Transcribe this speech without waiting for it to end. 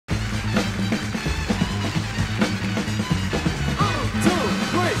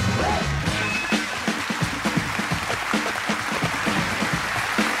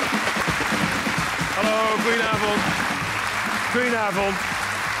Goedenavond.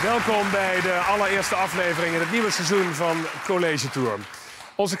 Welkom bij de allereerste aflevering in het nieuwe seizoen van College Tour.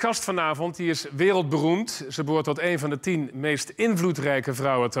 Onze gast vanavond die is wereldberoemd. Ze behoort tot een van de 10 meest invloedrijke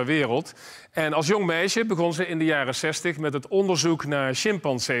vrouwen ter wereld. En als jong meisje begon ze in de jaren 60 met het onderzoek naar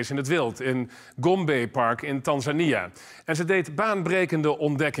chimpansees in het wild in Gombe Park in Tanzania. En ze deed baanbrekende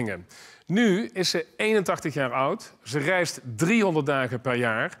ontdekkingen. Nu is ze 81 jaar oud. Ze reist 300 dagen per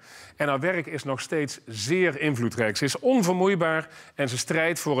jaar. En haar werk is nog steeds zeer invloedrijk. Ze is onvermoeibaar en ze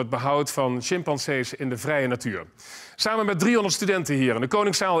strijdt voor het behoud van chimpansees in de vrije natuur. Samen met 300 studenten hier in de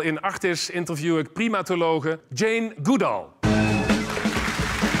Koningszaal in Artis interview ik primatologe Jan Goodall.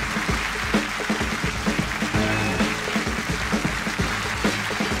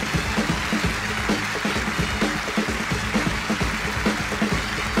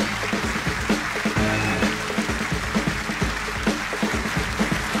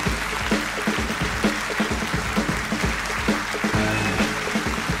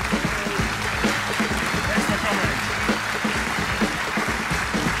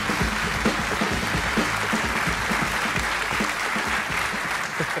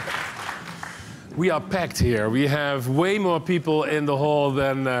 We are packed here. We have way more people in the hall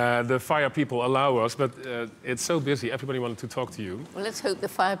than the fire people allow us, but it's so busy. Everybody wanted to talk to you. Well, let's hope the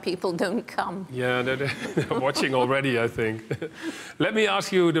fire people don't come. Yeah, they're watching already, I think. Let me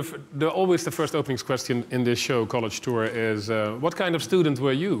ask you, always the first openings question in this show, College Tour, is what kind of student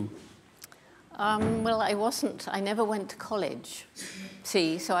were you? Well, I never went to college,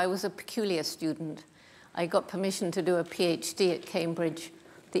 see, so I was a peculiar student. I got permission to do a PhD at Cambridge,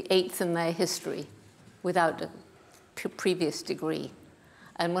 the 8th in their history, without a previous degree.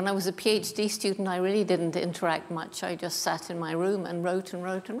 And when I was a PhD student, I really didn't interact much. I just sat in my room and wrote and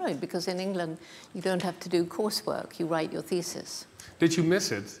wrote and wrote, because in England, you don't have to do coursework, you write your thesis. Did you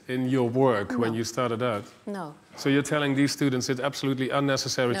miss it in your work when you started out? No. So you're telling these students it's absolutely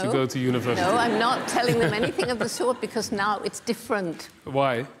unnecessary to go to university? No, I'm not telling them anything of the sort, because now it's different.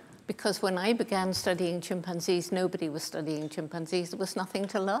 Why? Because when I began studying chimpanzees, nobody was studying chimpanzees. There was nothing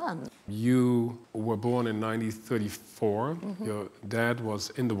to learn. You were born in 1934. Your dad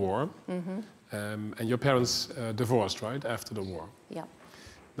was in the war. And your parents divorced, right, after the war? Yeah.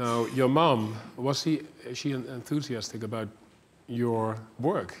 Now, your mom, is she enthusiastic about your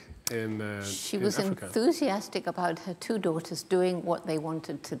work in Africa? She was enthusiastic about her 2 daughters doing what they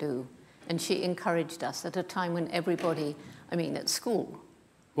wanted to do. And she encouraged us at a time when everybody, at school,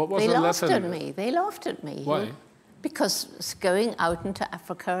 what was the lesson? They laughed at me. Why? Because going out into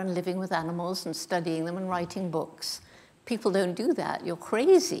Africa and living with animals and studying them and writing books, people don't do that. You're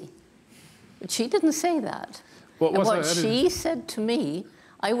crazy. But she didn't say that. What she said to me,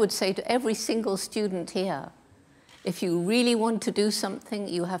 I would say to every single student here, if you really want to do something,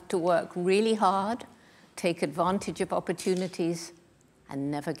 you have to work really hard, take advantage of opportunities,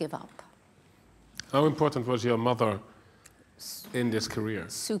 and never give up. How important was your mother in this career?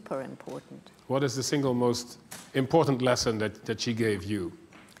 Super important. What is the single most important lesson that she gave you?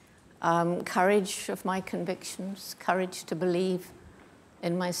 Courage of my convictions, courage to believe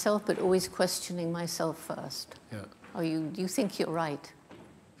in myself, but always questioning myself first. Yeah. Oh, you think you're right.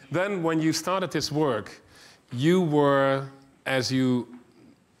 Then when you started this work, you were, as you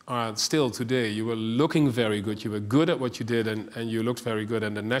are still today, you were looking very good. You were good at what you did, and you looked very good.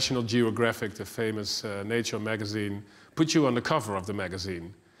 And the National Geographic, the famous nature magazine, put you on the cover of the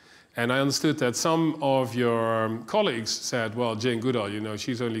magazine. And I understood that some of your colleagues said, well, Jan Goodall,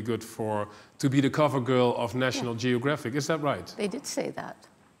 she's only good to be the cover girl of National Geographic. Is that right? They did say that.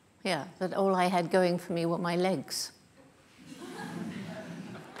 Yeah, that all I had going for me were my legs.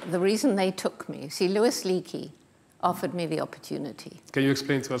 The reason they took me, see, Louis Leakey offered me the opportunity. Can you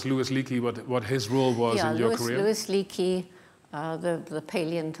explain to us, Louis Leakey, what his role was in your career? Louis Leakey, the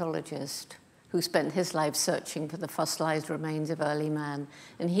paleontologist, who spent his life searching for the fossilized remains of early man.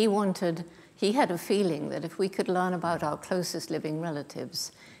 And he had a feeling that if we could learn about our closest living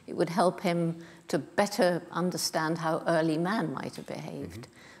relatives, it would help him to better understand how early man might have behaved.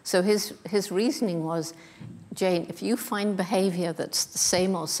 So his reasoning was, Jane, if you find behavior that's the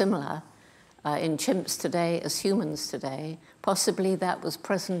same or similar in chimps today as humans today, possibly that was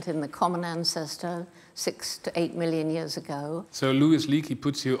present in the common ancestor 6 to 8 million years ago. So Louis Leakey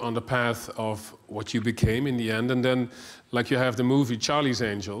puts you on the path of what you became in the end, and then, like you have the movie Charlie's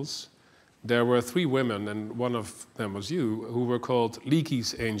Angels, there were 3 women, and one of them was you, who were called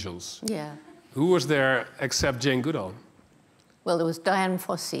Leakey's Angels. Yeah. Who was there except Jan Goodall? Well, there was Dian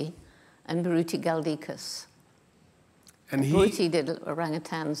Fossey and Baruti Galdikas. And Baruti did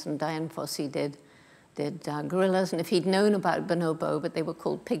orangutans and Dian Fossey did did gorillas, and if he'd known about bonobo, but they were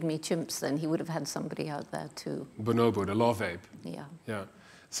called pygmy chimps then, he would have had somebody out there too. Bonobo, the love ape. Yeah. Yeah.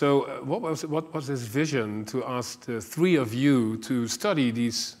 So what was his vision to ask the three of you to study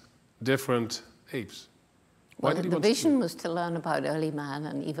these different apes? Well, the vision was to learn about early man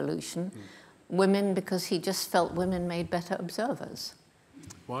and evolution. Women, because he just felt women made better observers.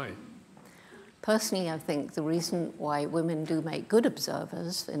 Why? Personally, I think the reason why women do make good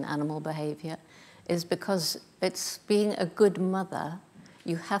observers in animal behavior is because it's being a good mother.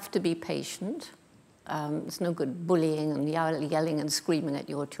 You have to be patient. It's no good bullying and yelling and screaming at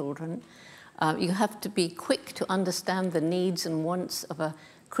your children. You have to be quick to understand the needs and wants of a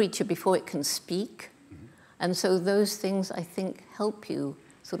creature before it can speak. And so those things, I think, help you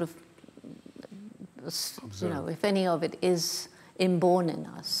sort of, you know, if any of it is inborn in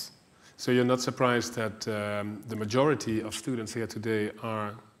us. So you're not surprised that the majority of students here today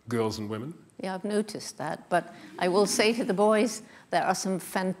are girls and women? Yeah, I've noticed that. But I will say to the boys, there are some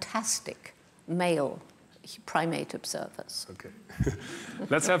fantastic male primate observers. Okay.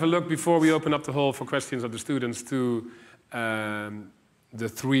 Let's have a look before we open up the hall for questions of the students to the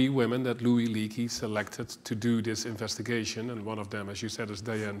three women that Louis Leakey selected to do this investigation. And one of them, as you said, is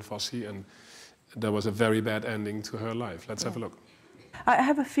Diane Fossey. And there was a very bad ending to her life. Let's have a look. I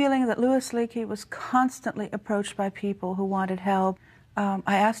have a feeling that Louis Leakey was constantly approached by people who wanted help.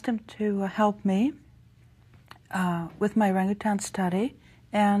 I asked him to help me with my orangutan study,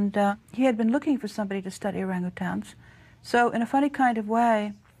 and he had been looking for somebody to study orangutans. So in a funny kind of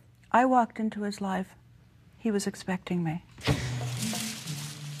way, I walked into his life. He was expecting me.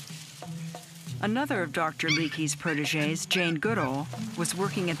 Another of Dr. Leakey's protégés, Jane Goodall, was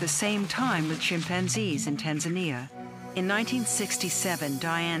working at the same time with chimpanzees in Tanzania. In 1967,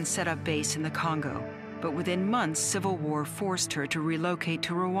 Diane set up base in the Congo, but within months, civil war forced her to relocate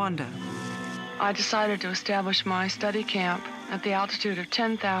to Rwanda. I decided to establish my study camp at the altitude of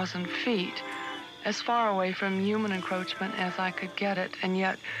 10,000 feet, as far away from human encroachment as I could get it, and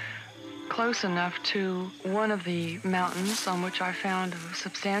yet close enough to one of the mountains on which I found a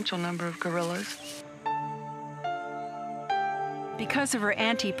substantial number of gorillas. Because of her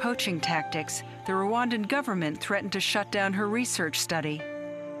anti-poaching tactics, the Rwandan government threatened to shut down her research study.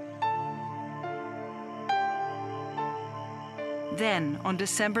 Then, on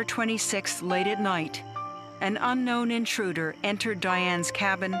December 26th, late at night, an unknown intruder entered Diane's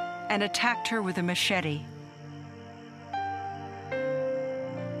cabin and attacked her with a machete.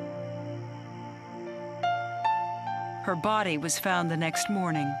 Her body was found the next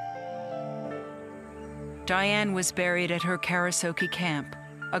morning. Diane was buried at her Karasoke camp.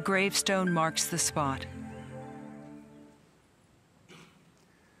 A gravestone marks the spot.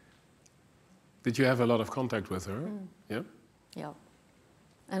 Did you have a lot of contact with her? Yeah? Yeah.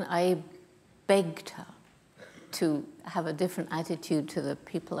 And I begged her to have a different attitude to the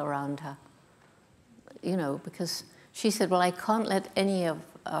people around her. You know, because she said, well, I can't let any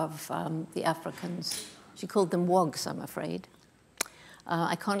of the Africans, she called them wogs, I'm afraid.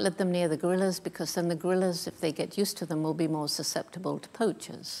 I can't let them near the gorillas because then the gorillas, if they get used to them, will be more susceptible to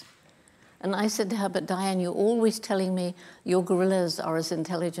poachers. And I said to her, but Diane, you're always telling me your gorillas are as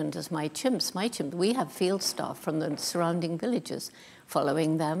intelligent as my chimps. We have field staff from the surrounding villages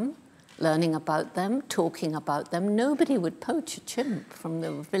following them, learning about them, talking about them. Nobody would poach a chimp from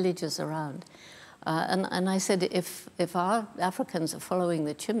the villages around. And I said, if our Africans are following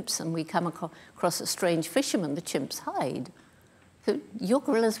the chimps and we come across a strange fisherman, the chimps hide. So your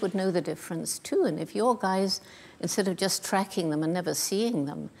gorillas would know the difference too. And if your guys, instead of just tracking them and never seeing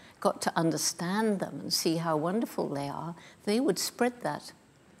them, got to understand them and see how wonderful they are, they would spread that.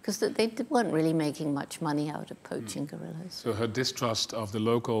 Because they weren't really making much money out of poaching gorillas. So her distrust of the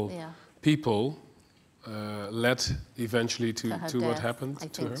local people led eventually to what happened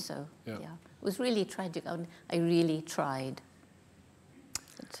to her? I think so, yeah. It was really tragic. I really tried.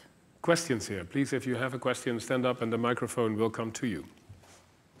 But questions here. Please, if you have a question, stand up and the microphone will come to you.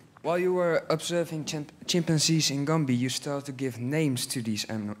 While you were observing chimpanzees in Gambia, you started to give names to these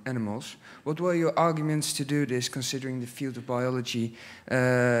animals. What were your arguments to do this, considering the field of biology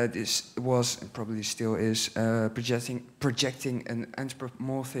this was, and probably still is, projecting an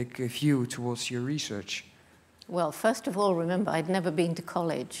anthropomorphic view towards your research? Well, first of all, remember, I'd never been to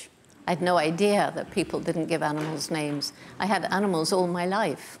college. I had no idea that people didn't give animals names. I had animals all my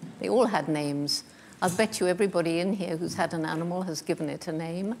life. They all had names. I'll bet you everybody in here who's had an animal has given it a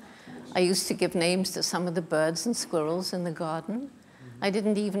name. I used to give names to some of the birds and squirrels in the garden. I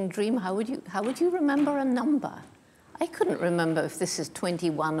didn't even dream, how would you remember a number? I couldn't remember if this is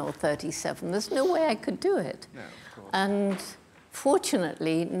 21 or 37. There's no way I could do it. No, of course. And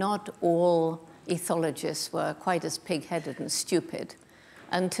fortunately, not all ethologists were quite as pig-headed and stupid.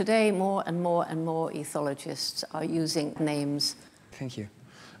 And today, more and more and more ethologists are using names. Thank you.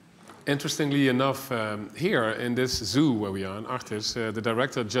 Interestingly enough, here in this zoo where we are, in Artis, the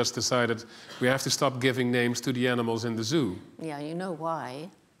director just decided we have to stop giving names to the animals in the zoo. Yeah, you know why?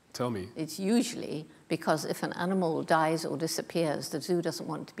 Tell me. It's usually because if an animal dies or disappears, the zoo doesn't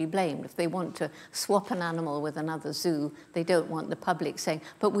want to be blamed. If they want to swap an animal with another zoo, they don't want the public saying,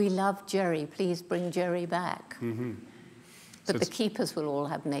 but we love Jerry, please bring Jerry back. Mm-hmm. But so the keepers will all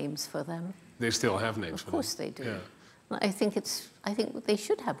have names for them. They still have names for them? Of course they do. Yeah. I think they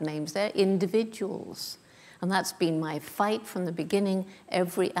should have names. They're individuals. And that's been my fight from the beginning.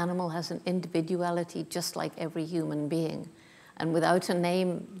 Every animal has an individuality, just like every human being. And without a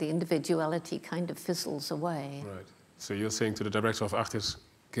name, the individuality kind of fizzles away. Right. So you're saying to the director of Artis,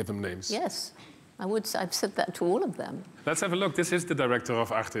 give them names? Yes. I've said that to all of them. Let's have a look. This is the director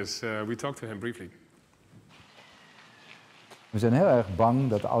of Artis. We talked to him briefly. We zijn heel erg bang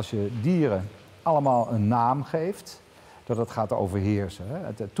dat als je dieren allemaal een naam geeft, dat het gaat overheersen. Hè?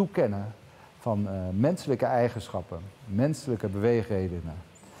 Het toekennen van menselijke eigenschappen, menselijke beweegredenen,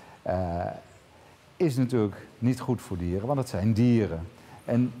 is natuurlijk niet goed voor dieren, want het zijn dieren.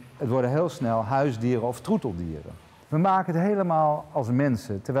 En het worden heel snel huisdieren of troeteldieren. We maken het helemaal als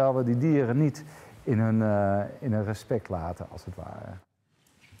mensen, terwijl we die dieren niet in hun respect laten, als het ware.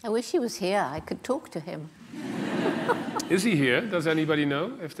 I wish he was here. I could talk to him. Is he here? Does anybody know?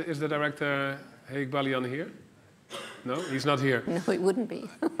 Is the director Heik Balian here? No, he's not here. No, it wouldn't be.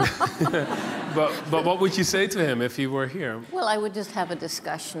 but what would you say to him if he were here? Well, I would just have a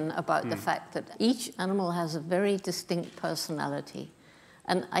discussion about the fact that each animal has a very distinct personality.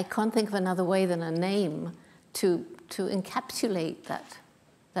 And I can't think of another way than a name to encapsulate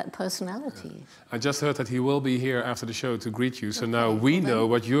that personality. Yeah. I just heard that he will be here after the show to greet you, so now we know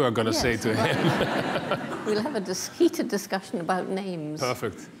what you are going to say to him. We'll have a heated discussion about names.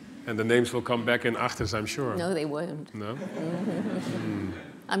 Perfect. And the names will come back in Artis, I'm sure. No, they won't. No?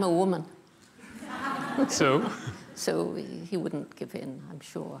 I'm a woman. So? So he wouldn't give in, I'm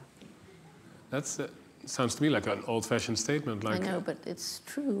sure. That sounds to me like an old-fashioned statement. Like, I know, but it's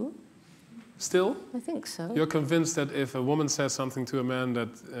true. Still? I think so. You're convinced that if a woman says something to a man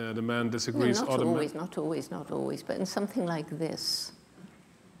that the man disagrees automatically? Not always, but in something like this.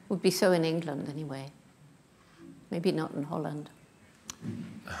 Would be so in England anyway. Maybe not in Holland.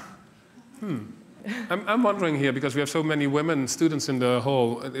 I'm wondering here, because we have so many women students in the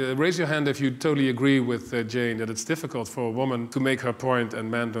hall, raise your hand if you totally agree with Jane that it's difficult for a woman to make her point and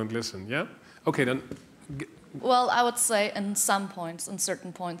men don't listen, yeah? Okay, then. Well, I would say in some points, in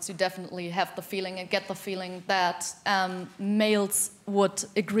certain points, you definitely have the feeling and get the feeling that males would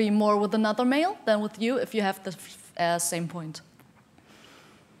agree more with another male than with you if you have the same point.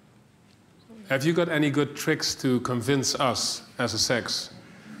 Have you got any good tricks to convince us as a sex?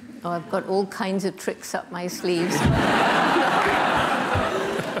 Oh, I've got all kinds of tricks up my sleeves.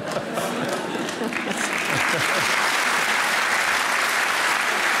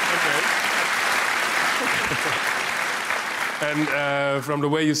 And from the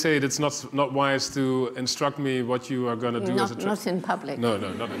way you say it, it's not wise to instruct me what you are going to do as a trick. Not in public. No,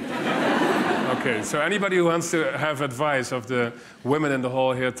 not in public. Okay, so anybody who wants to have advice of the women in the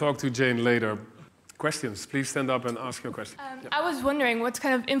hall here, talk to Jane later. Questions? Please stand up and ask your question. I was wondering what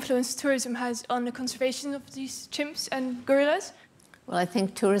kind of influence tourism has on the conservation of these chimps and gorillas? Well, I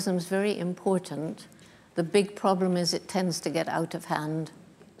think tourism is very important. The big problem is it tends to get out of hand.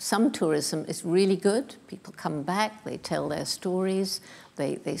 Some tourism is really good. People come back, they tell their stories,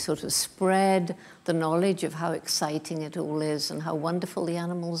 they sort of spread the knowledge of how exciting it all is and how wonderful the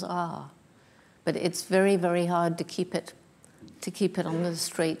animals are. But it's very, very hard to keep it on the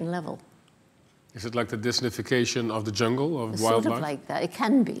straight and level. Is it like the Disneyfication of the jungle, of wildlife? Sort of like that. It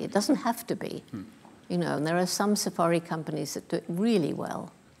can be. It doesn't have to be. You know, and there are some safari companies that do it really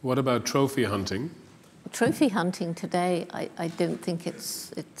well. What about trophy hunting? Trophy hunting today, I don't think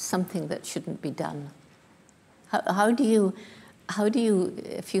it's something that shouldn't be done. How do you,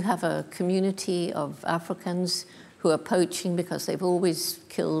 if you have a community of Africans who are poaching because they've always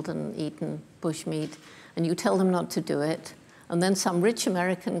killed and eaten bushmeat, and you tell them not to do it, and then some rich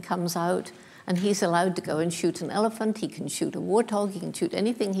American comes out and he's allowed to go and shoot an elephant, he can shoot a warthog, he can shoot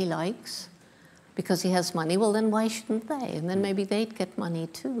anything he likes because he has money, well then why shouldn't they? And then maybe they'd get money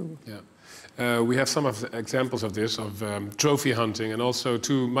too. Yeah. We have some of the examples of this, of trophy hunting, and also,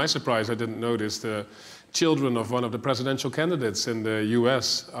 to my surprise, I didn't notice, the children of one of the presidential candidates in the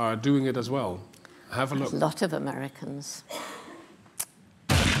US are doing it as well. Have a look. A lot of Americans.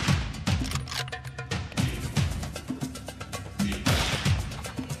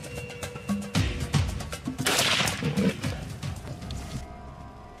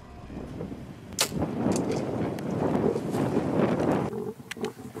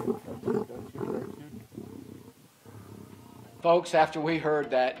 Folks, after we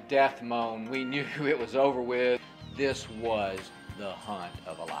heard that death moan, we knew it was over with. This was the hunt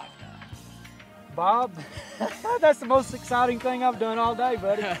of a lifetime. Bob, that's the most exciting thing I've done all day,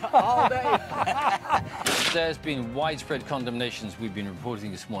 buddy. All day. There's been widespread condemnations we've been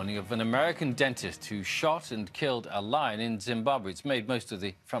reporting this morning of an American dentist who shot and killed a lion in Zimbabwe. It's made most of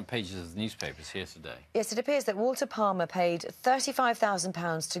the front pages of the newspapers here today. Yes, it appears that Walter Palmer paid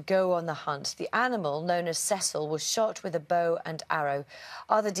 £35,000 to go on the hunt. The animal, known as Cecil, was shot with a bow and arrow.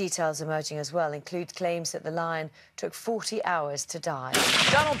 Other details emerging as well include claims that the lion took 40 hours to die.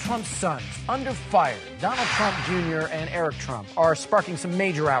 Donald Trump's sons, under fire. Donald Trump Jr. and Eric Trump are sparking some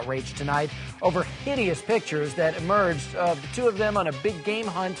major outrage tonight over hideous pictures that emerged of the two of them on a big game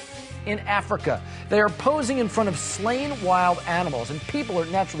hunt in Africa. They are posing in front of slain wild animals, and people are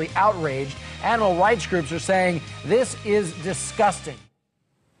naturally outraged. Animal rights groups are saying this is disgusting.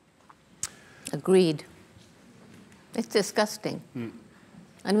 Agreed. It's disgusting.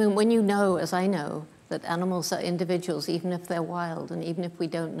 I mean, when you know, as I know, that animals are individuals, even if they're wild and even if we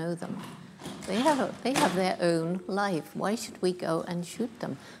don't know them, they have their own life. Why should we go and shoot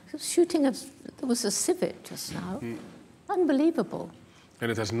them? Shooting there was a civet just now. Unbelievable. And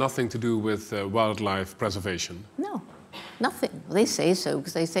it has nothing to do with wildlife preservation? No, nothing. They say so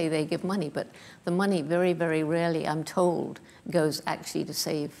because they say they give money, but the money very, very rarely, I'm told, goes actually to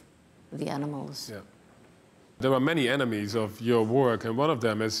save the animals. Yeah. There are many enemies of your work, and one of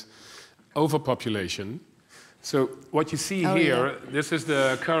them is overpopulation. So what you see here, this is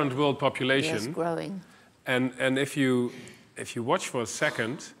the current world population. Yes, growing. And if you watch for a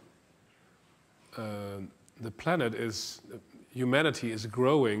second, the planet is, humanity is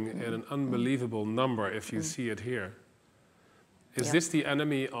growing in an unbelievable number if you see it here. Is this the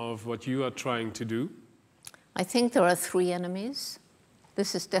enemy of what you are trying to do? I think there are three enemies.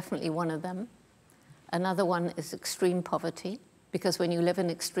 This is definitely one of them. Another one is extreme poverty. Because when you live in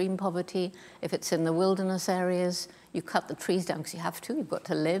extreme poverty, if it's in the wilderness areas, you cut the trees down because you have to. You've got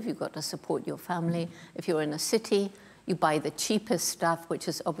to live, you've got to support your family. If you're in a city, you buy the cheapest stuff, which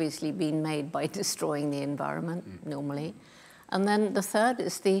has obviously been made by destroying the environment, normally. And then the third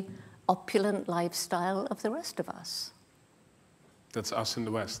is the opulent lifestyle of the rest of us. That's us in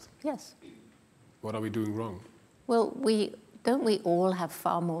the West? Yes. What are we doing wrong? Well, don't we all have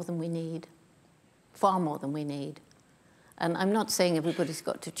far more than we need? Far more than we need. And I'm not saying everybody's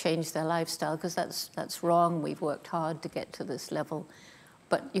got to change their lifestyle, because that's wrong. We've worked hard to get to this level.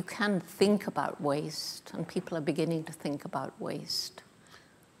 But you can think about waste, and people are beginning to think about waste.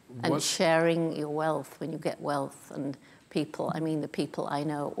 And sharing your wealth when you get wealth, and people, I mean the people I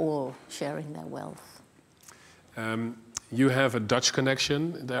know, all sharing their wealth. You have a Dutch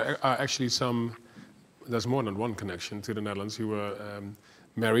connection. There are actually there's more than one connection to the Netherlands. You were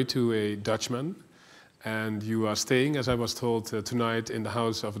married to a Dutchman. And you are staying, as I was told, tonight in the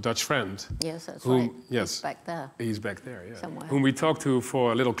house of a Dutch friend. Yes, that's right. Yes. He's back there. He's back there, yeah. Somewhere. Whom we talked to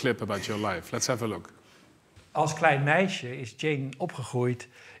for a little clip about your life. Let's have a look. Als klein meisje is Jane opgegroeid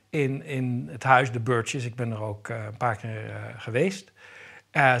in het huis De Birches. Ik ben er ook een paar keer geweest.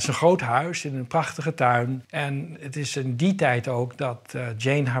 Het is een groot huis in een prachtige tuin. En het is in die tijd ook dat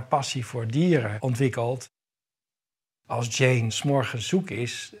Jane haar passie voor dieren ontwikkelt. Als Jane 's morgens zoek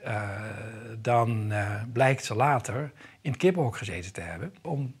is, dan blijkt ze later in het kippenhok gezeten te hebben.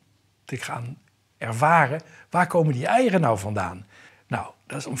 Om te gaan ervaren, waar komen die eieren nou vandaan? Nou,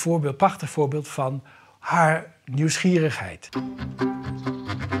 dat is een voorbeeld, prachtig voorbeeld van haar nieuwsgierigheid.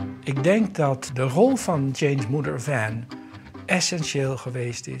 Ik denk dat de rol van Jane's moeder Van essentieel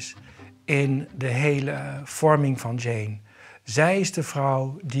geweest is in de hele vorming van Jane. Zij is de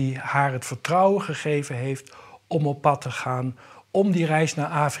vrouw die haar het vertrouwen gegeven heeft om op pad te gaan, om die reis naar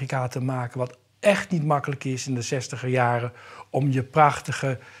Afrika te maken, wat echt niet makkelijk is in de 60er jaren, om je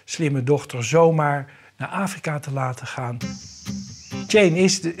prachtige, slimme dochter zomaar naar Afrika te laten gaan. Jane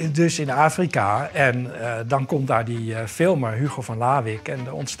is dus in Afrika en dan komt daar die filmer Hugo van Lawick en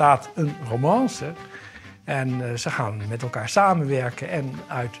er ontstaat een romance. En ze gaan met elkaar samenwerken en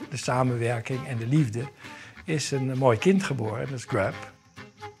uit de samenwerking en de liefde is een mooi kind geboren, dat is Grub.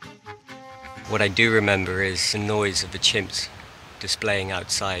 What I do remember is the noise of the chimps displaying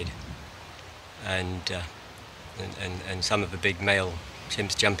outside, and some of the big male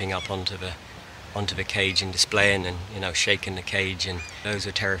chimps jumping up onto the cage and displaying and shaking the cage, and those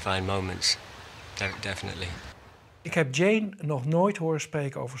are terrifying moments, definitely. Ik heb Jane nog nooit horen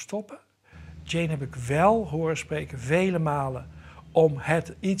spreken over stoppen. Jane heb ik wel horen spreken vele malen om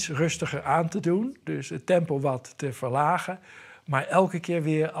het iets rustiger aan te doen, dus het tempo wat te verlagen. Maar elke keer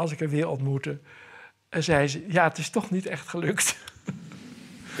weer, als ik haar weer ontmoette, zei ze, ja, het is toch niet echt gelukt.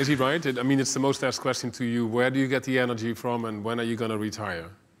 Is he right? I mean, it's the most asked question to you. Where do you get the energy from and when are you going to retire?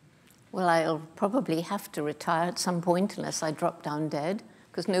 Well, I'll probably have to retire at some point unless I drop down dead,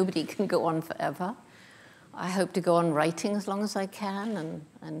 because nobody can go on forever. I hope to go on writing as long as I can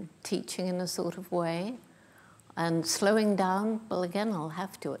and teaching in a sort of way. And slowing down, well, again, I'll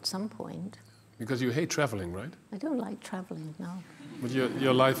have to at some point. Because you hate traveling, right? I don't like traveling, no. But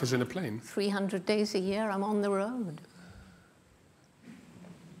your life is in a plane. 300 days a year, I'm on the road.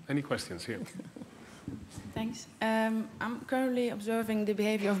 Any questions here? Thanks. I'm currently observing the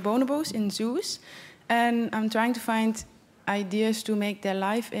behavior of bonobos in zoos, and I'm trying to find ideas to make their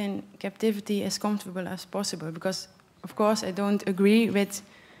life in captivity as comfortable as possible, because, of course, I don't agree with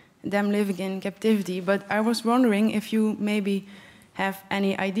them living in captivity, but I was wondering if you maybe have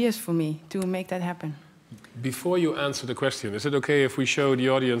any ideas for me to make that happen. Before you answer the question, is it okay if we show the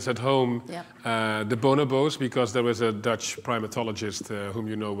audience at home the bonobos? Because there was a Dutch primatologist whom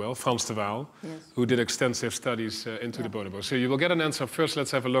you know well, Frans de Waal, who did extensive studies into the bonobos. So you will get an answer. First,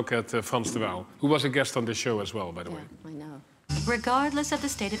 let's have a look at Frans de Waal, who was a guest on this show as well, by the way. I know. Regardless of the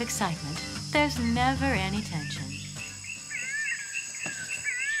state of excitement, there's never any tension.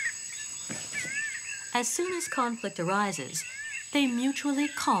 As soon as conflict arises, they mutually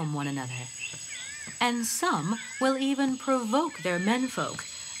calm one another. And some will even provoke their menfolk,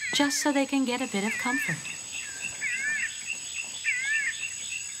 just so they can get a bit of comfort.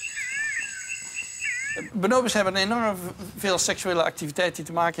 Bonobos hebben enorm veel seksuele activiteit die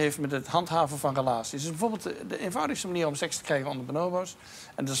te maken heeft met het handhaven van relaties. Dus bijvoorbeeld de eenvoudigste manier om seks te krijgen onder bonobo's,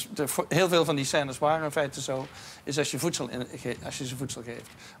 en dus heel veel van die scènes waren in feite zo, is als je ze voedsel geeft.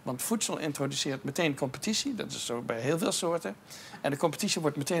 Want voedsel introduceert meteen competitie, dat is zo bij heel veel soorten. En de competitie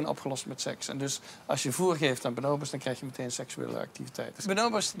wordt meteen opgelost met seks. En dus als je voer geeft aan bonobos, dan krijg je meteen seksuele activiteit.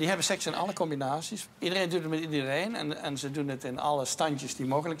 Bonobos die hebben seks in alle combinaties. Iedereen doet het met iedereen en ze doen het in alle standjes die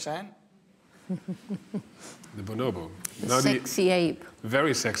mogelijk zijn. The bonobo. The sexy ape.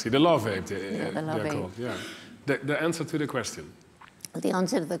 Very sexy. The love ape. The love ape. Yeah. The answer to the question. The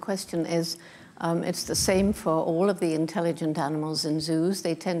answer to the question is it's the same for all of the intelligent animals in zoos.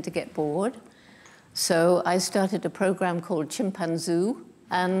 They tend to get bored. So I started a program called Chimpanzoo,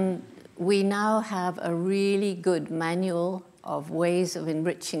 and we now have a really good manual of ways of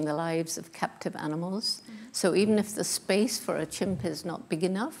enriching the lives of captive animals. So even if the space for a chimp is not big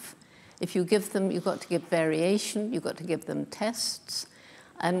enough, if you give them, you've got to give variation, you've got to give them tests.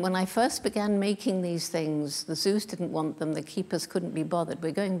 And when I first began making these things, the zoos didn't want them, the keepers couldn't be bothered.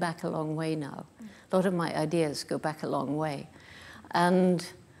 We're going back a long way now. A lot of my ideas go back a long way. And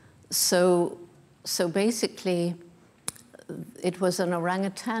so basically, it was an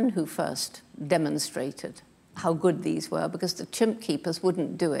orangutan who first demonstrated how good these were, because the chimp keepers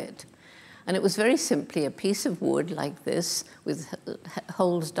wouldn't do it. And it was very simply a piece of wood like this, with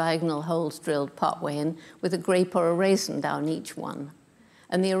holes, diagonal holes drilled partway in, with a grape or a raisin down each one.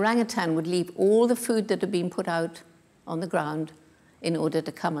 And the orangutan would leave all the food that had been put out on the ground in order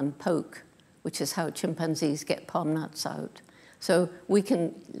to come and poke, which is how chimpanzees get palm nuts out. So we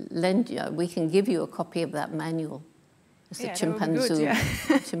can give you a copy of that manual. It's the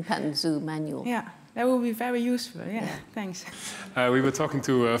Chimpanzoo manual. Yeah. That will be very useful, thanks. We were talking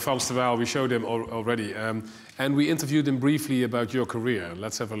to Frans de Waal, we showed him already, and we interviewed him briefly about your career.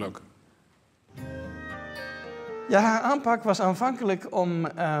 Let's have a look. Ja, haar aanpak was aanvankelijk om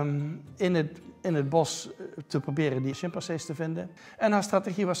in het bos te proberen die chimpansees te vinden. En haar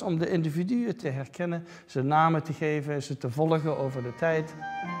strategie was om de individuen te herkennen, ze namen te geven, ze te volgen over de tijd.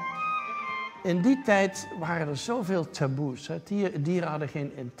 In die tijd waren er zoveel taboes. Dieren hadden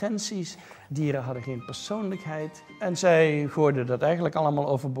geen intenties, dieren hadden geen persoonlijkheid. En zij gooiden dat eigenlijk allemaal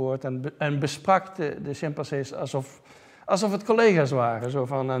overboord en besprak de chimpansees alsof het collega's waren. Zo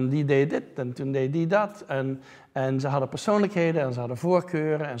van, en die deed dit en toen deed die dat. En ze hadden persoonlijkheden en ze hadden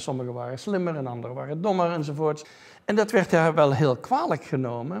voorkeuren. En sommigen waren slimmer en anderen waren dommer enzovoort. En dat werd haar wel heel kwalijk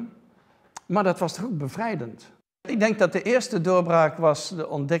genomen. Maar dat was toch ook bevrijdend. Ik denk dat de eerste doorbraak was de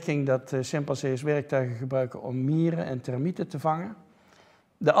ontdekking dat chimpansees werktuigen gebruiken om mieren en termieten te vangen.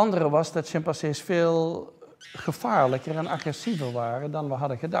 De andere was dat chimpansees veel gevaarlijker en agressiever waren dan we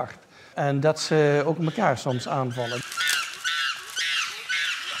hadden gedacht. En dat ze ook elkaar soms aanvallen.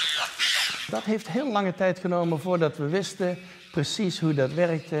 Dat heeft heel lange tijd genomen voordat we wisten precies hoe dat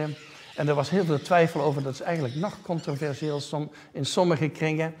werkte. En er was heel veel twijfel over, dat is eigenlijk nog controversieel in sommige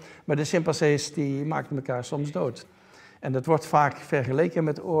kringen. Maar de chimpansees die maakten elkaar soms dood. En dat wordt vaak vergeleken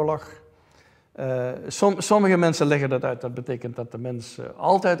met oorlog. Sommige mensen leggen dat uit. Dat betekent dat de mens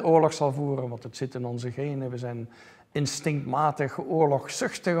altijd oorlog zal voeren, want het zit in onze genen. We zijn instinctmatig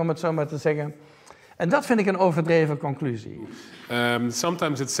oorlogzuchtig, om het zo maar te zeggen. En dat vind ik een overdreven conclusie.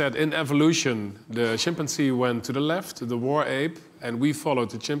 Sometimes it's said in evolution, the chimpanzee went to the left, the war ape, and we followed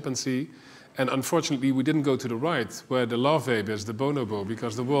the chimpanzee. And unfortunately, we didn't go to the right, where the love ape is, the bonobo,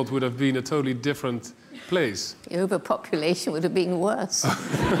 because the world would have been a totally different place. The overpopulation would have been worse.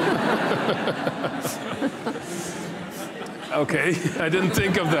 Okay, I didn't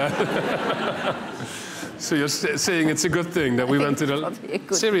think of that. So you're saying it's a good thing that we went to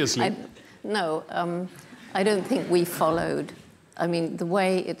the... Seriously? No, I don't think we followed. I mean, the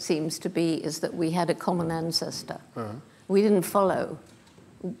way it seems to be is that we had a common ancestor. We didn't follow,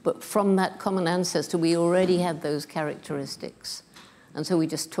 but from that common ancestor, we already had those characteristics. And so we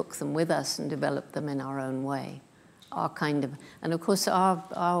just took them with us and developed them in our own way. And of course,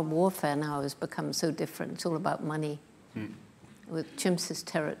 our warfare now has become so different. It's all about money. With chimps as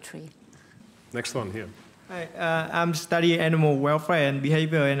territory. Next one here. Hi, I'm studying animal welfare and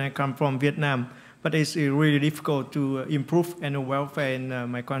behavior, and I come from Vietnam. But it's really difficult to improve animal welfare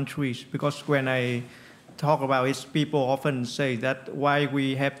in my countries, because when I talk about it, people often say that why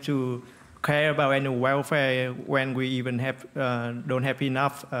we have to care about animal welfare when we even don't have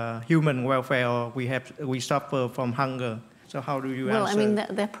enough human welfare, or we suffer from hunger. So how do you answer? Well, I mean,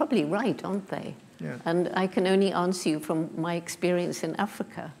 they're probably right, aren't they? Yeah. And I can only answer you from my experience in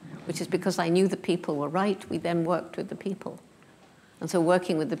Africa, which is because I knew the people were right. We then worked with the people. And so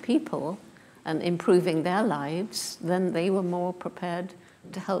working with the people and improving their lives, then they were more prepared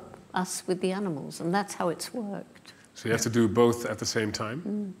to help us with the animals. And that's how it's worked. So you have to do both at the same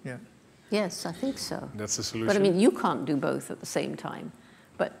time? Yeah. Yes, I think so. That's the solution? But I mean, you can't do both at the same time.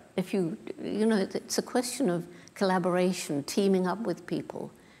 But if you know, it's a question of collaboration, teaming up with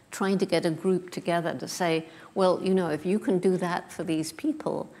people, trying to get a group together to say, well, you know, if you can do that for these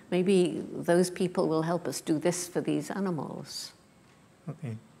people, maybe those people will help us do this for these animals.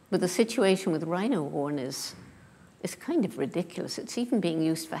 Okay. But the situation with rhino horn is kind of ridiculous. It's even being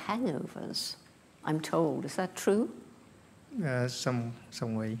used for hangovers, I'm told. Is that true? Some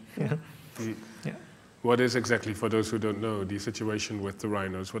way. Yeah. Yeah. What is exactly, for those who don't know, the situation with the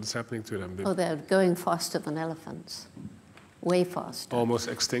rhinos? What is happening to them? Oh, they're going faster than elephants. Way faster. Almost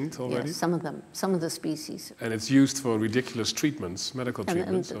extinct already? Yes, some of them, some of the species. And it's used for ridiculous treatments, medical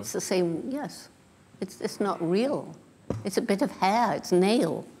treatments? And it's the same, yes. It's not real. It's a bit of hair, it's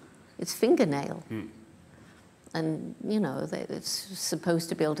nail, it's fingernail. And, you know, it's supposed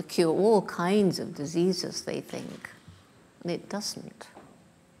to be able to cure all kinds of diseases, they think. And it doesn't.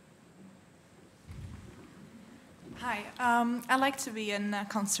 Hi, I like to be a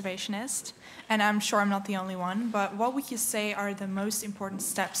conservationist, and I'm sure I'm not the only one, but what would you say are the most important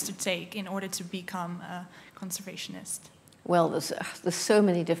steps to take in order to become a conservationist? Well, there's so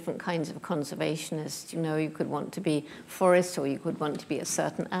many different kinds of conservationists. You know, you could want to be forest, or you could want to be a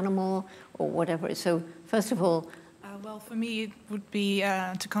certain animal, or whatever. So, first of all... well, for me, it would be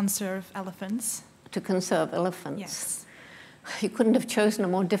to conserve elephants. To conserve elephants? Yes. You couldn't have chosen a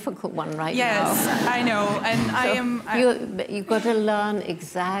more difficult one right now. Yes, I know, and You've got to learn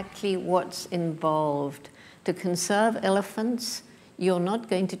exactly what's involved. To conserve elephants, you're not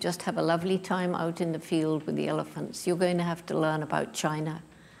going to just have a lovely time out in the field with the elephants. You're going to have to learn about China.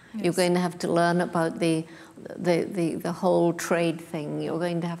 Yes. You're going to have to learn about the whole trade thing. You're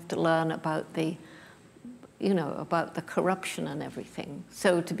going to have to learn about about the corruption and everything.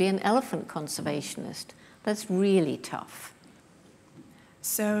 So to be an elephant conservationist, that's really tough.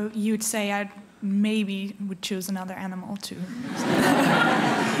 So you'd say I maybe would choose another animal too.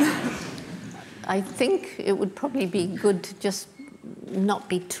 I think it would probably be good to just not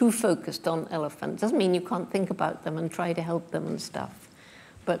be too focused on elephants. Doesn't mean you can't think about them and try to help them and stuff.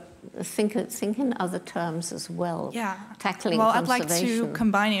 But think in other terms as well. Yeah. Tackling conservation. I'd like to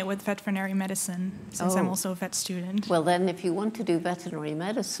combine it with veterinary medicine, since I'm also a vet student. Well, then if you want to do veterinary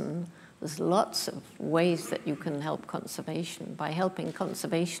medicine, there's lots of ways that you can help conservation, by helping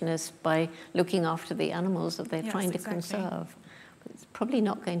conservationists, by looking after the animals that they're trying to conserve. But it's probably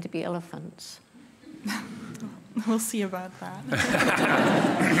not going to be elephants. We'll see about that.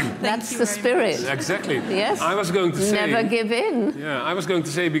 That's the spirit. Exactly. Yes. I was going to say... Never give in. Yeah, I was going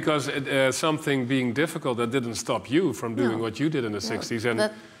to say, because something being difficult, that didn't stop you from doing what you did in the 60s.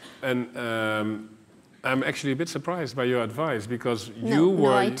 And I'm actually a bit surprised by your advice, because No,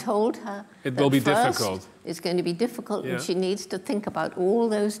 I told her it will be difficult. It's going to be difficult, and she needs to think about all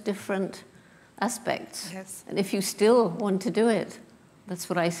those different aspects. Yes. And if you still want to do it, that's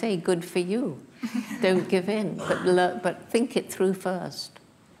what I say, good for you. Don't give in, but think it through first.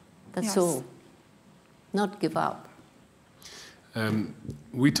 That's all. Not give up.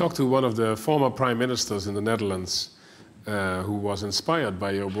 We talked to one of the former prime ministers in the Netherlands, who was inspired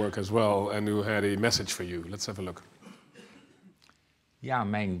by your work as well and who had a message for you. Let's have a look. Ja,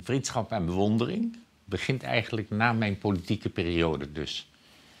 mijn vriendschap en bewondering begint eigenlijk na mijn politieke periode, dus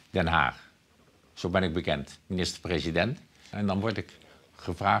Den Haag. Zo ben ik bekend, minister-president. En dan word ik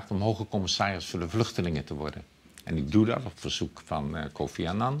gevraagd om hoge commissaris voor de vluchtelingen te worden. En ik doe dat op verzoek van Kofi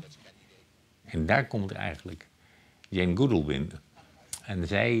Annan. En daar komt er eigenlijk Jan Goodall binnen. En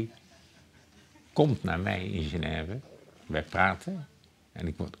zij komt naar mij in Genève. Wij praten. En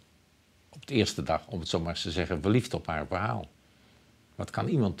ik word op de eerste dag, om het zo maar eens te zeggen, verliefd op haar verhaal. Wat kan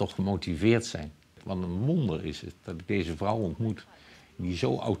iemand toch gemotiveerd zijn? Wat een wonder is het dat ik deze vrouw ontmoet die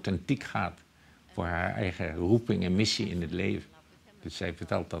zo authentiek gaat voor haar eigen roeping en missie in het leven. Dus zij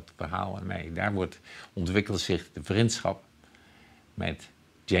vertelt dat verhaal aan mij. Daar ontwikkelt zich de vriendschap met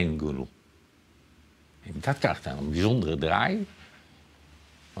Jan Goodall. En dat krijgt dan een bijzondere draai.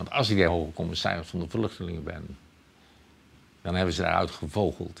 Want als ik de hoge commissaris van de vluchtelingen ben, dan hebben ze daaruit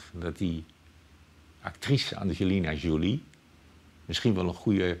gevogeld dat die actrice Angelina Jolie misschien wel een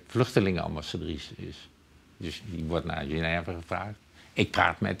goede vluchtelingenambassadrice is. Dus die wordt naar Genève gevraagd. Ik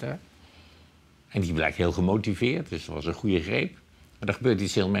praat met haar. En die blijkt heel gemotiveerd, dus dat was een goede greep. Maar er gebeurt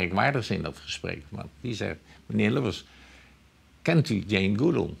iets heel merkwaardigs in dat gesprek. Want die zegt, meneer Lubbers, kent u Jan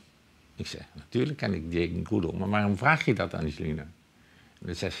Goodall? Ik zeg, natuurlijk ken ik Jan Goodall, maar waarom vraag je dat, Angelina? En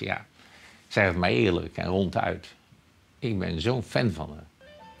dan zegt ze, ja, zeg het maar eerlijk en ronduit. Ik ben zo'n fan van haar.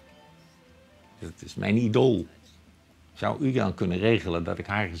 Dat is mijn idool. Zou u dan kunnen regelen dat ik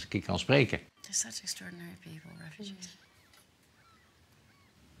haar eens een keer kan spreken? They're such extraordinary people, refugees.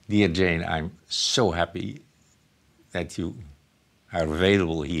 Dear Jane, I'm so happy that you are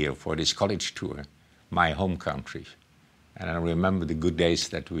available here for this college tour, my home country. And I remember the good days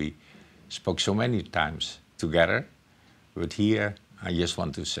that we spoke so many times together. But here, I just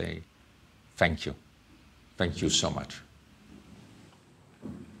want to say thank you. Thank you so much.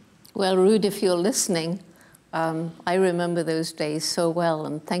 Well, Ruud, if you're listening, I remember those days so well,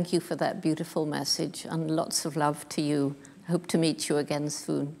 and thank you for that beautiful message, and lots of love to you. I hope to meet you again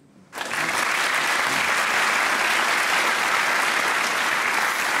soon.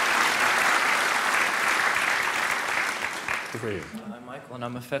 I'm Michael and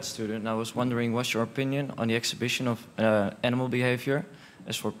I'm a vet student, and I was wondering, what's your opinion on the exhibition of animal behavior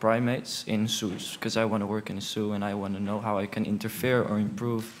as for primates in zoos? Because I want to work in a zoo and I want to know how I can interfere or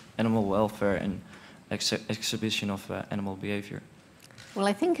improve animal welfare and exhibition of animal behavior. Well,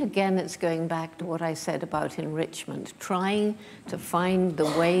 I think, again, it's going back to what I said about enrichment, trying to find the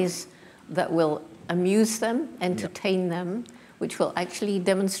ways that will amuse them, entertain them, which will actually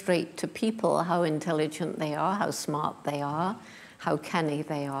demonstrate to people how intelligent they are, how smart they are, how canny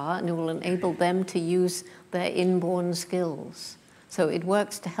they are, and it will enable them to use their inborn skills. So it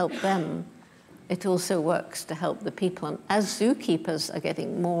works to help them. It also works to help the people. And as zookeepers are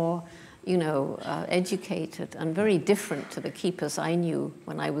getting more, educated and very different to the keepers I knew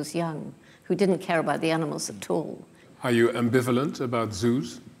when I was young, who didn't care about the animals at all. Are you ambivalent about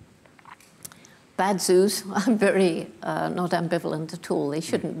zoos? Bad zoos, I'm very not ambivalent at all. They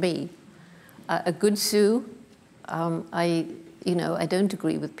shouldn't be. A good zoo, I don't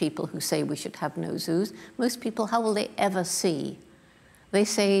agree with people who say we should have no zoos. Most people, how will they ever see? They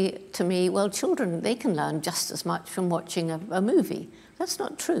say to me, well, children, they can learn just as much from watching a movie. That's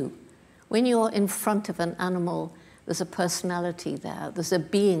not true. When you're in front of an animal, there's a personality there, there's a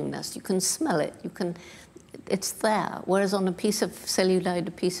beingness, you can smell it, it's there. Whereas on a piece of celluloid,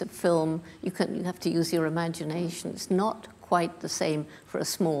 a piece of film, you have to use your imagination. It's not quite the same for a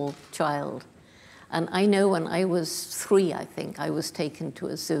small child. And I know when I was 3, I think, I was taken to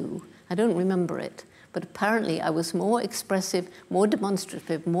a zoo. I don't remember it, but apparently I was more expressive, more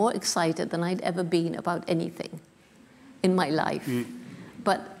demonstrative, more excited than I'd ever been about anything in my life.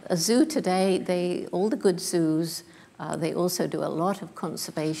 But a zoo today, all the good zoos, they also do a lot of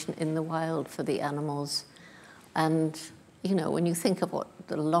conservation in the wild for the animals. And, when you think of what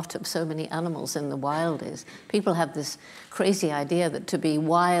the lot of so many animals in the wild is, people have this crazy idea that to be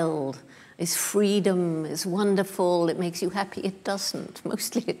wild is freedom, is wonderful, it makes you happy. It doesn't.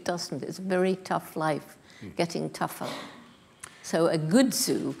 Mostly it doesn't. It's a very tough life, getting tougher. So a good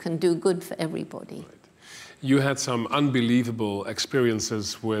zoo can do good for everybody. You had some unbelievable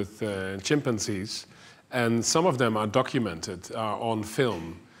experiences with chimpanzees, and some of them are documented, are on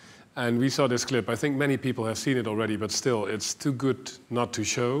film. And we saw this clip. I think many people have seen it already, but still, it's too good not to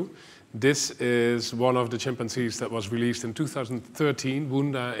show. This is one of the chimpanzees that was released in 2013,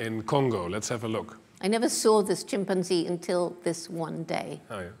 Wunda in Congo. Let's have a look. I never saw this chimpanzee until this one day.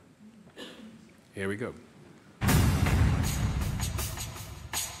 Oh, yeah. Here we go.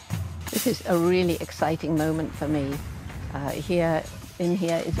 This is a really exciting moment for me. Here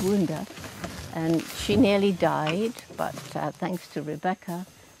is Wunda, and she nearly died, but thanks to Rebecca,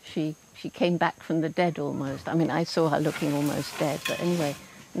 she came back from the dead almost. I mean, I saw her looking almost dead, but anyway,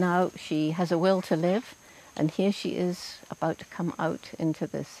 now she has a will to live, and here she is about to come out into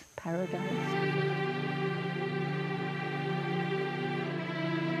this paradise.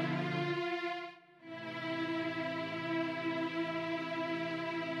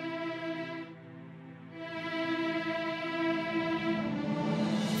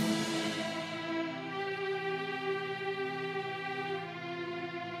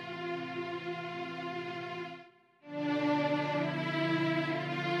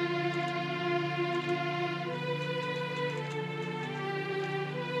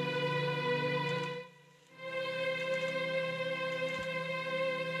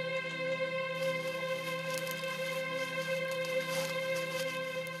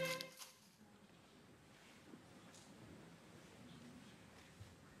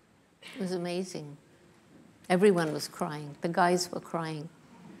 It was amazing. Everyone was crying. The guys were crying.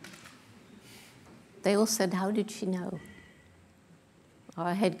 They all said, "How did she know?"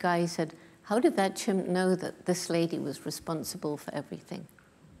 Our head guy said, "How did that chimp know that this lady was responsible for everything?"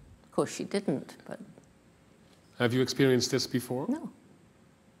 Of course, she didn't, but... Have you experienced this before? No.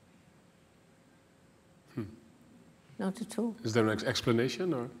 Not at all. Is there an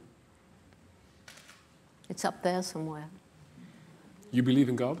explanation, or? It's up there somewhere. You believe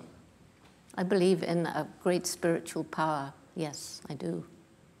in God? I believe in a great spiritual power. Yes, I do.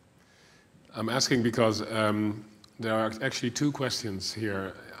 I'm asking because there are actually two questions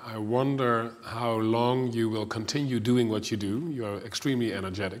here. I wonder how long you will continue doing what you do. You are extremely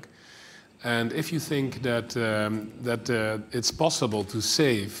energetic. And if you think that, it's possible to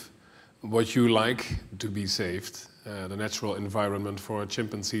save what you like to be saved, the natural environment for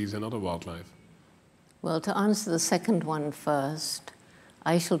chimpanzees and other wildlife. Well, to answer the second one first,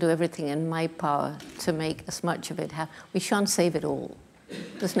 I shall do everything in my power to make as much of it happen. We shan't save it all.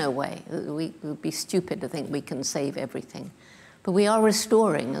 There's no way. We would be stupid to think we can save everything. But we are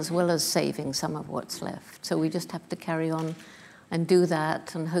restoring as well as saving some of what's left. So we just have to carry on and do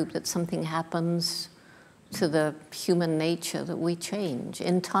that and hope that something happens to the human nature that we change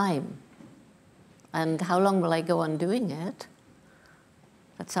in time. And how long will I go on doing it?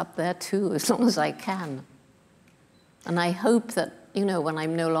 That's up there too, as long as I can. And I hope that, you know, when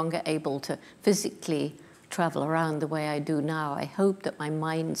I'm no longer able to physically travel around the way I do now, I hope that my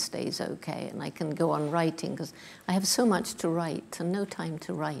mind stays okay and I can go on writing, because I have so much to write and no time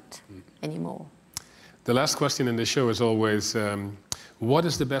to write anymore. The last question in the show is always, what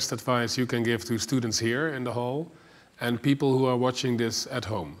is the best advice you can give to students here in the hall and people who are watching this at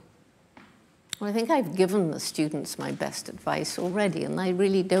home? Well, I think I've given the students my best advice already, and I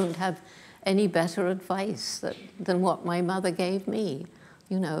really don't have any better advice than what my mother gave me.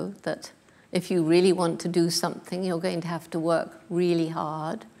 You know, that if you really want to do something, you're going to have to work really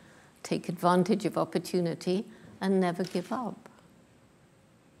hard, take advantage of opportunity, and never give up.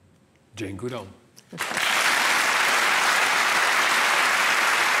 Jan Goodall.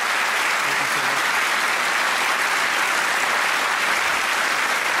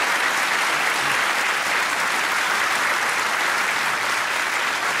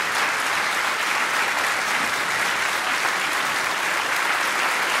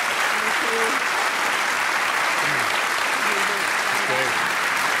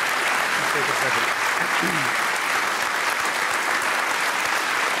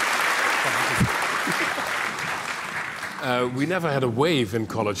 We never had a wave in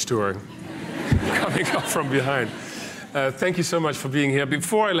College Tour coming up from behind. Thank you so much for being here.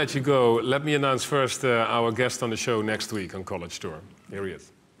 Before I let you go, let me announce first our guest on the show next week on College Tour. Here he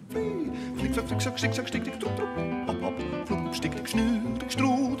is.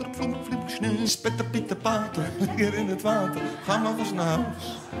 Spetter Pieter Pater, hier in het water. Ga maar vast naar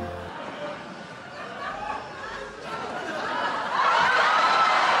huis.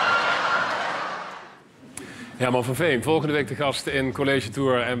 Herman van Veen, volgende week de gast in College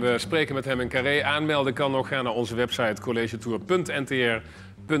Tour. En we spreken met hem in Carré. Aanmelden kan nog. Ga naar onze website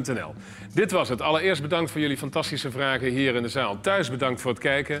collegetour.ntr.nl. Dit was het. Allereerst bedankt voor jullie fantastische vragen hier in de zaal. Thuis bedankt voor het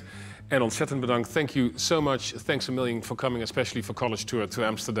kijken. En ontzettend bedankt. Thank you so much. Thanks a million for coming, especially for College Tour to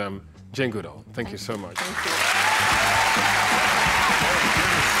Amsterdam. Jan Goodall. Thank you so much. Thank you.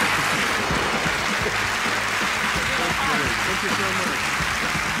 Thank you so much.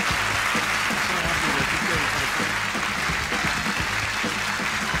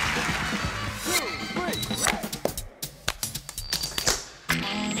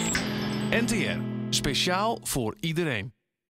 NTR, speciaal voor iedereen.